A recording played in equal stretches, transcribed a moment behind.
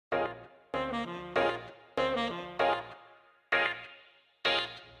Hey,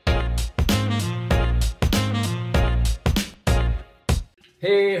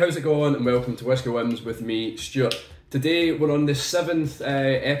 how's it going? And welcome to Whisky Wins with me, Stuart. Today we're on the 7th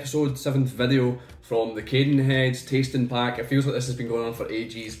episode, 7th video from the Cadenheads tasting pack. It feels like this has been going on for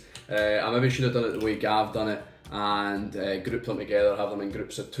ages. I maybe should have done it the way Gav done it and grouped them together, have them in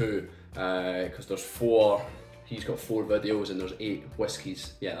groups of 2, because there's 4, he's got 4 videos and there's 8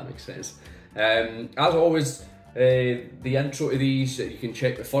 whiskies. Yeah, that makes sense. As always, the intro to these, you can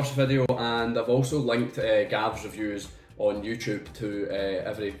check the first video, and I've also linked Gav's reviews on YouTube to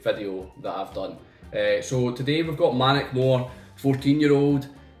every video that I've done. So today we've got Mannochmore, 14-year-old,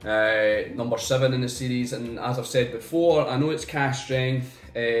 number 7 in the series, and as I've said before, I know it's cask strength,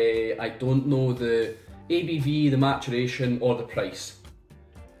 I don't know the ABV, the maturation or the price.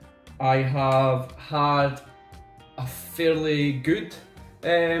 I have had a fairly good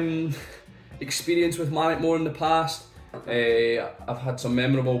experience with Mannochmore in the past. I've had some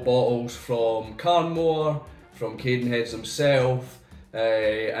memorable bottles from Cadenhead, from Cadenheads themselves,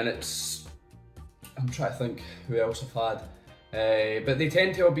 and I'm trying to think who else I've had, but they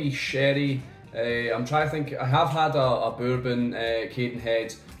tend to all be sherry. I'm trying to think, I have had a bourbon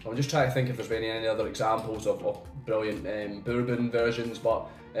Cadenhead. I'm just trying to think if there's any other examples of brilliant bourbon versions, but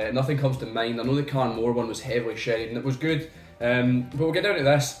nothing comes to mind. I know the Cadenhead one was heavily sherried and it was good, but we'll get down to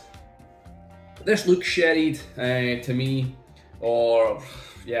this. This looks sherried to me, or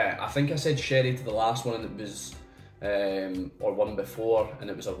yeah, I think I said sherry to the last one and it was, or one before and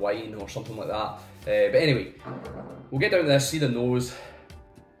it was a wine or something like that. But anyway, we'll get down to this, see the nose.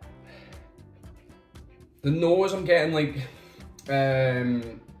 The nose, I'm getting like a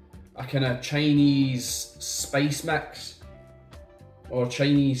kind of Chinese spice mix, or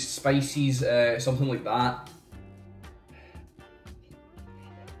Chinese spices, something like that.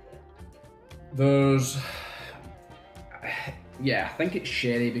 There's, yeah, I think it's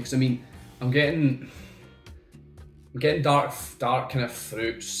sherry, because I mean, I'm getting dark kind of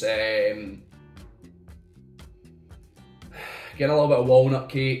fruits, getting a little bit of walnut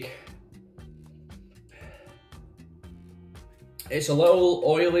cake. It's a little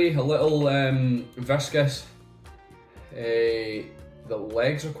oily, a little viscous. The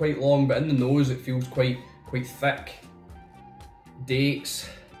legs are quite long, but in the nose it feels quite thick. Dates.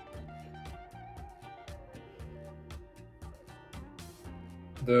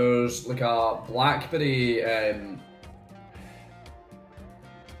 There's like a blackberry,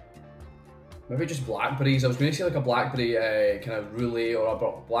 maybe just blackberries. I was going to say like a blackberry kind of roulade or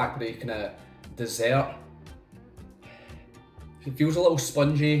a blackberry kind of dessert. It feels a little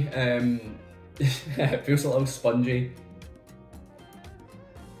spongy. It feels a little spongy.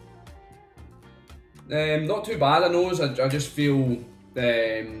 Not too bad, I know. I just feel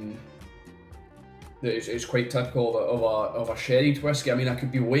that it's quite typical of a sherried whiskey. I mean, I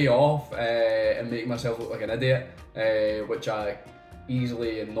could be way off and make myself look like an idiot, which I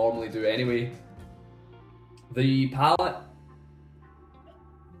easily and normally do anyway. The palate.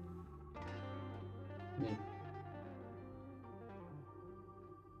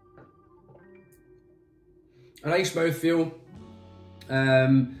 A nice mouthfeel.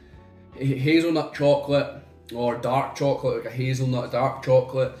 Hazelnut chocolate, or dark chocolate, like a hazelnut dark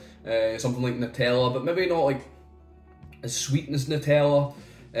chocolate, something like Nutella, but maybe not like as sweet as Nutella,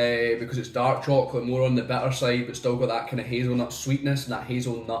 because it's dark chocolate, more on the bitter side, but still got that kind of hazelnut sweetness and that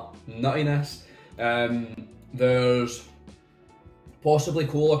hazelnut nuttiness. There's possibly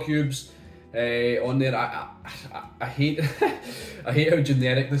cola cubes on there. I hate I hate how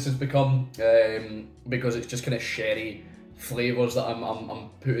generic this has become, because it's just kind of sherry flavours that I'm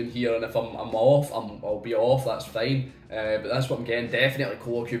putting here, and if I'm off, I'll be off, that's fine, but that's what I'm getting. Definitely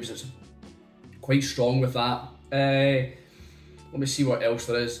cola cubes, it's quite strong with that. Let me see what else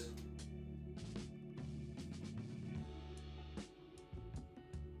there is.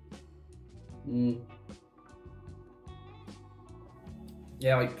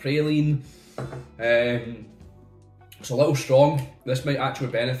 Yeah, like praline. It's a little strong. This might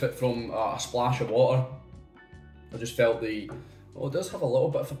actually benefit from a splash of water. I just felt it does have a little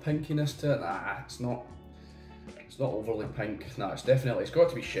bit of a pinkiness to it. Nah, it's not overly pink. Nah, it's got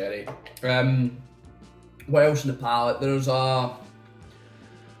to be sherry. What else in the palate? There's a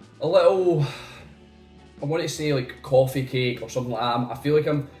little, I want to say like coffee cake or something like that. I feel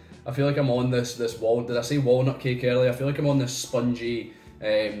like I'm on this did I say walnut cake earlier? I feel like I'm on this spongy,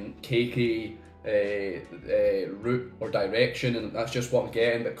 cakey route or direction, and that's just what I'm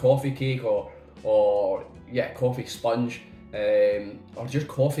getting. But coffee cake or yeah, coffee sponge, or just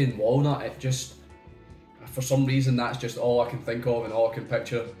coffee and walnut, it just, for some reason, that's just all I can think of and all I can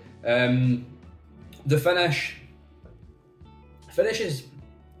picture. The finish is,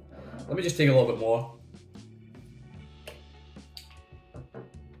 let me just take a little bit more.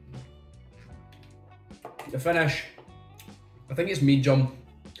 The finish, I think it's medium.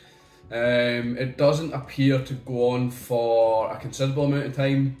 It doesn't appear to go on for a considerable amount of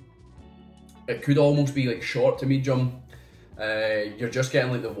time. It could almost be like short to medium. You're just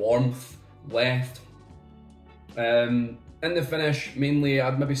getting like the warmth left. In the finish, mainly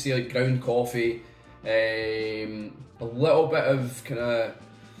I'd maybe say like ground coffee, a little bit of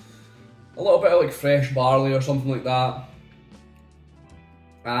like fresh barley or something like that.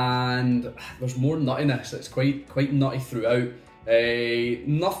 And there's more nuttiness. It's quite nutty throughout.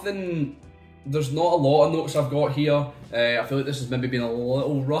 Nothing. There's not a lot of notes I've got here. I feel like this has maybe been a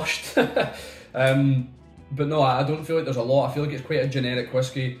little rushed. But no, I don't feel like there's a lot. I feel like it's quite a generic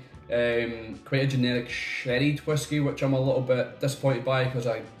whiskey, quite a generic sherried whiskey, which I'm a little bit disappointed by because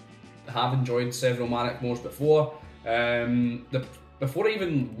I have enjoyed several Mannochmores before. Before I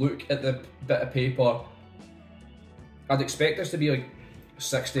even look at the bit of paper, I'd expect this to be like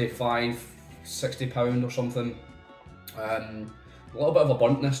 £60 or something. A little bit of a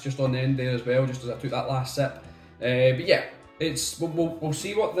burntness just on the end there as well, just as I took that last sip. But yeah, we'll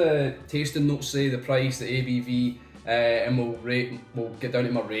see what the tasting notes say, the price, the ABV, and we'll get down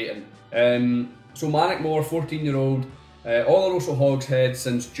to my rating. So Mannochmore, 14-year-old, Oloroso Hogshead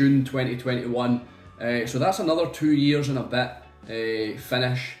since June 2021. So that's another 2 years and a bit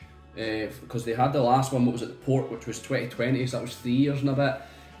finish, because they had the last one, what was it, the port, which was 2020, so that was 3 years and a bit.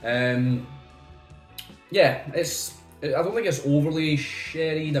 Yeah, I don't think it's overly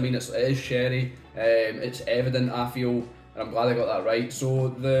sherried. I mean, it is sherry. It's evident, I feel, and I'm glad I got that right. So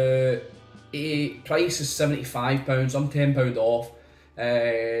the price is £75. I'm £10 off.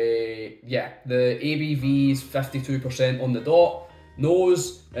 Yeah, the ABV is 52% on the dot.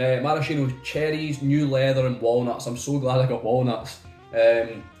 Nose, maraschino cherries, new leather, and walnuts. I'm so glad I got walnuts.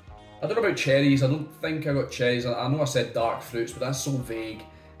 I don't know about cherries. I don't think I got cherries. I know I said dark fruits, but that's so vague.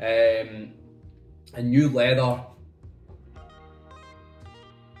 And new leather.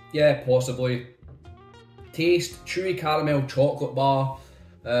 Yeah, possibly. Taste, chewy caramel chocolate bar.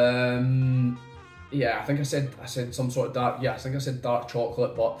 Yeah, I think I said some sort of dark. Yeah, I think I said dark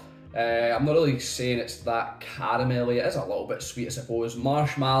chocolate, but I'm not really saying it's that caramelly. It is a little bit sweet, I suppose.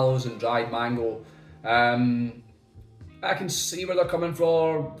 Marshmallows and dried mango. I can see where they're coming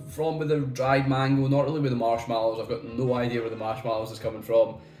from with the dried mango, not really with the marshmallows. I've got no idea where the marshmallows is coming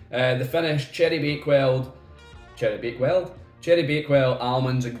from. The finish, cherry bakewelled,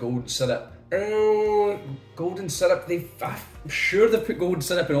 almonds and golden syrup. Oh, golden syrup, I'm sure they've put golden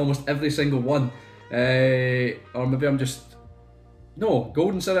syrup in almost every single one. Or maybe I'm just... No,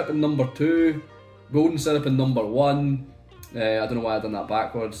 golden syrup in number 2, golden syrup in number 1. I don't know why I've done that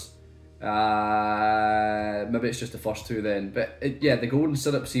backwards. Maybe it's just the first 2 then. But yeah, the golden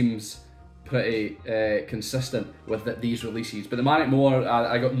syrup seems pretty consistent with these releases. But the Mannochmore,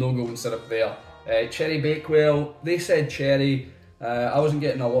 I got no golden syrup there. Cherry Bakewell, they said cherry. I wasn't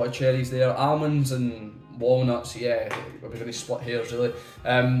getting a lot of cherries there. Almonds and walnuts, yeah, we were going to split hairs really.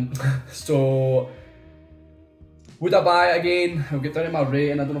 So, would I buy it again? I'll get down to my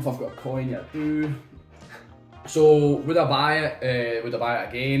rating. I don't know if I've got a coin yet. I do. So, would I buy it? Would I buy it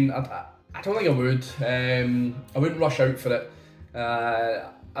again? I don't think I would. I wouldn't rush out for it.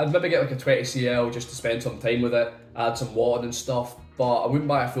 I'd maybe get like a 20 cl just to spend some time with it, add some water and stuff, but I wouldn't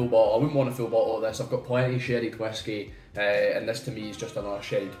buy a full bottle. I wouldn't want a full bottle of this. I've got plenty of sherried whiskey, and this to me is just another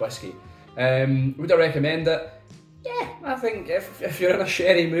sherried whiskey. Would I recommend it? Yeah, I think if you're in a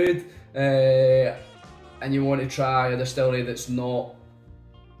sherry mood and you want to try a distillery that's not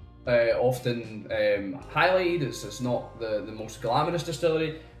often highlighted, it's not the most glamorous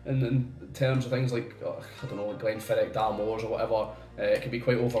distillery in terms of things like, I don't know, Glenfiddich, Dalmore's or whatever, it can be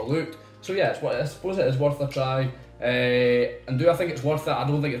quite overlooked. So yeah, I suppose it is worth a try. And do I think it's worth it? I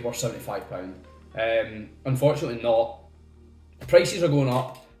don't think it's worth £75. Unfortunately not. Prices are going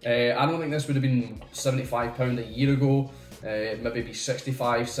up. I don't think this would have been £75 a year ago. Maybe be £65,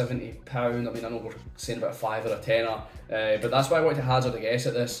 £70. I mean, I know we're saying about a 5 or a tenner, but that's why I wanted to hazard a guess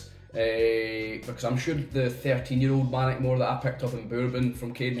at this. Because I'm sure the 13-year-old Mannochmore that I picked up in Bourbon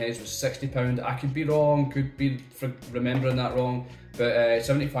from Cadenheads was £60. I could be wrong, could be remembering that wrong, but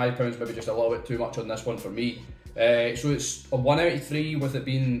 £75 maybe just a little bit too much on this one for me. So it's a 1 out of 3 with it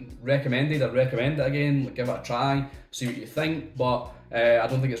being recommended. I'd recommend it again, give it a try, see what you think, but I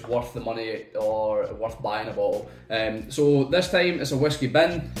don't think it's worth the money or worth buying a bottle. So this time it's a Whisky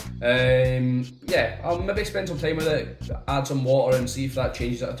Bin. Yeah, I'll maybe spend some time with it, add some water and see if that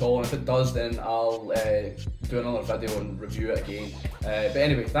changes it at all, and if it does then I'll do another video and review it again. But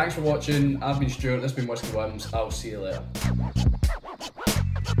anyway, thanks for watching. I've been Stuart, this has been Whisky Whims. I'll see you later.